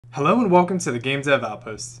Hello and welcome to the GameDev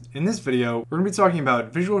Outpost. In this video, we're going to be talking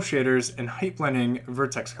about visual shaders and height blending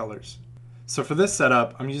vertex colors. So for this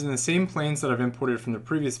setup, I'm using the same planes that I've imported from the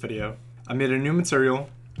previous video. I made a new material,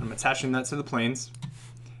 I'm attaching that to the planes,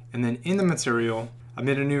 and then in the material, I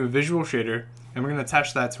made a new visual shader, and we're going to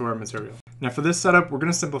attach that to our material. Now for this setup, we're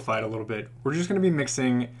going to simplify it a little bit. We're just going to be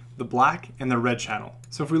mixing the black and the red channel.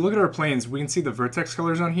 So if we look at our planes, we can see the vertex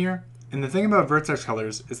colors on here. And the thing about vertex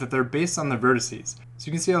colors is that they're based on the vertices. So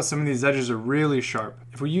you can see how some of these edges are really sharp.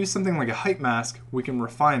 If we use something like a height mask, we can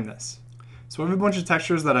refine this. So I have a bunch of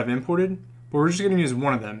textures that I've imported, but we're just going to use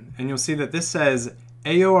one of them. And you'll see that this says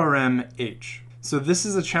AORMH. So this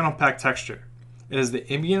is a channel pack texture. It has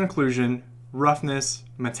the ambient occlusion, roughness,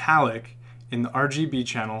 metallic in the RGB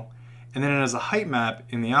channel, and then it has a height map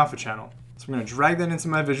in the alpha channel. So I'm going to drag that into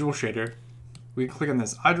my visual shader. We can click on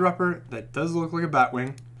this eyedropper that does look like a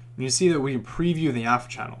batwing. And you see that we can preview the alpha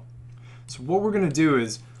channel. So what we're going to do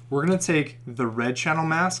is we're going to take the red channel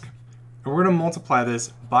mask and we're going to multiply this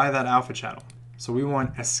by that alpha channel. So we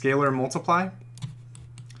want a scalar multiply.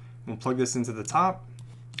 We'll plug this into the top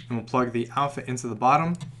and we'll plug the alpha into the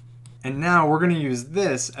bottom. And now we're going to use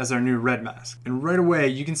this as our new red mask. And right away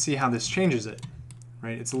you can see how this changes it.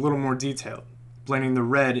 Right? It's a little more detailed, blending the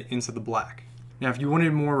red into the black. Now if you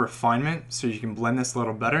wanted more refinement so you can blend this a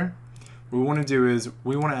little better, what we want to do is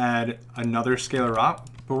we want to add another scalar op,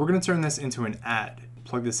 but we're going to turn this into an add.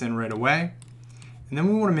 Plug this in right away. And then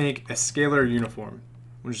we want to make a scalar uniform.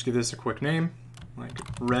 We'll just give this a quick name, like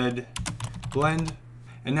red blend.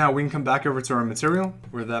 And now we can come back over to our material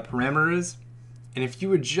where that parameter is. And if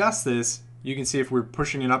you adjust this, you can see if we're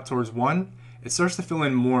pushing it up towards 1, it starts to fill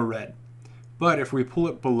in more red. But if we pull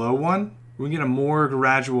it below 1, we get a more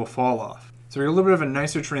gradual fall off. So we get a little bit of a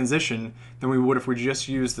nicer transition than we would if we just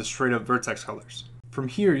used the straight up vertex colors. From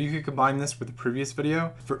here, you could combine this with the previous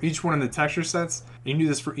video for each one of the texture sets, and you can do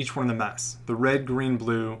this for each one of the masks, the red, green,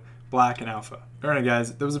 blue, black, and alpha. Alright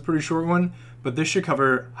guys, that was a pretty short one, but this should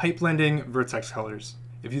cover height blending vertex colors.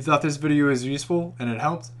 If you thought this video was useful and it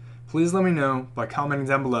helped, please let me know by commenting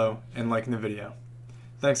down below and liking the video.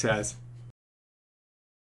 Thanks guys.